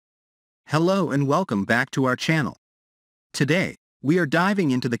Hello and welcome back to our channel. Today, we are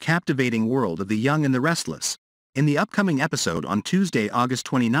diving into the captivating world of The Young and the Restless. In the upcoming episode on Tuesday, August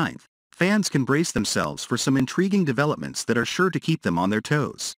 29th, fans can brace themselves for some intriguing developments that are sure to keep them on their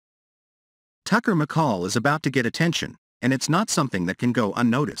toes. Tucker McCall is about to get attention, and it's not something that can go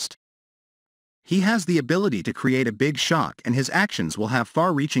unnoticed. He has the ability to create a big shock, and his actions will have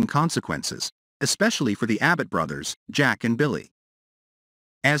far-reaching consequences, especially for the Abbott brothers, Jack and Billy.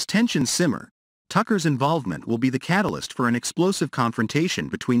 As tensions simmer, Tucker's involvement will be the catalyst for an explosive confrontation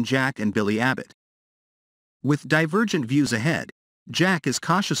between Jack and Billy Abbott. With divergent views ahead, Jack is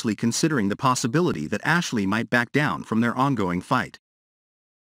cautiously considering the possibility that Ashley might back down from their ongoing fight.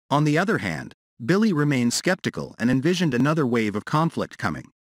 On the other hand, Billy remains skeptical and envisioned another wave of conflict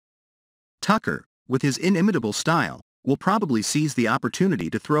coming. Tucker, with his inimitable style, will probably seize the opportunity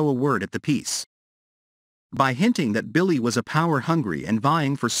to throw a word at the piece. By hinting that Billy was a power-hungry and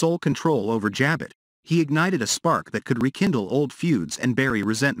vying for sole control over Abbott, he ignited a spark that could rekindle old feuds and bury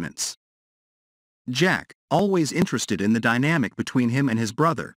resentments. Jack, always interested in the dynamic between him and his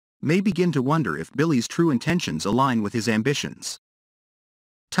brother, may begin to wonder if Billy's true intentions align with his ambitions.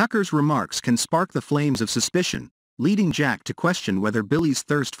 Tucker's remarks can spark the flames of suspicion, leading Jack to question whether Billy's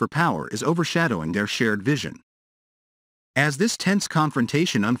thirst for power is overshadowing their shared vision. As this tense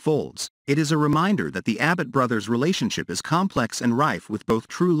confrontation unfolds, it is a reminder that the Abbott brothers' relationship is complex and rife with both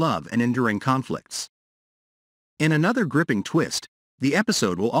true love and enduring conflicts. In another gripping twist, the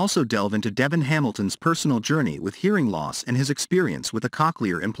episode will also delve into Devin Hamilton's personal journey with hearing loss and his experience with a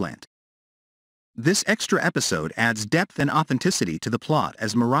cochlear implant. This extra episode adds depth and authenticity to the plot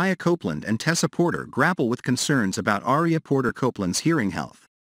as Mariah Copeland and Tessa Porter grapple with concerns about Aria Porter Copeland's hearing health.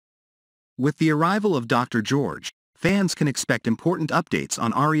 With the arrival of Dr. George, fans can expect important updates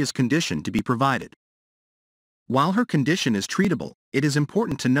on Aria's condition to be provided. While her condition is treatable, it is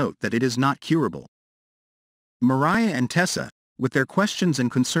important to note that it is not curable. Mariah and Tessa, with their questions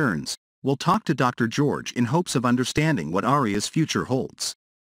and concerns, will talk to Dr. George in hopes of understanding what Aria's future holds.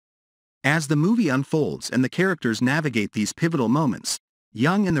 As the movie unfolds and the characters navigate these pivotal moments,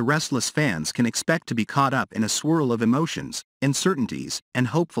 Young and the Restless fans can expect to be caught up in a swirl of emotions, uncertainties, and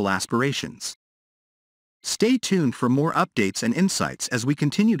hopeful aspirations. Stay tuned for more updates and insights as we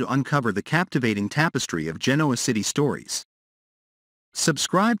continue to uncover the captivating tapestry of Genoa City stories.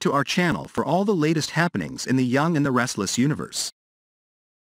 Subscribe to our channel for all the latest happenings in the Young and the Restless universe.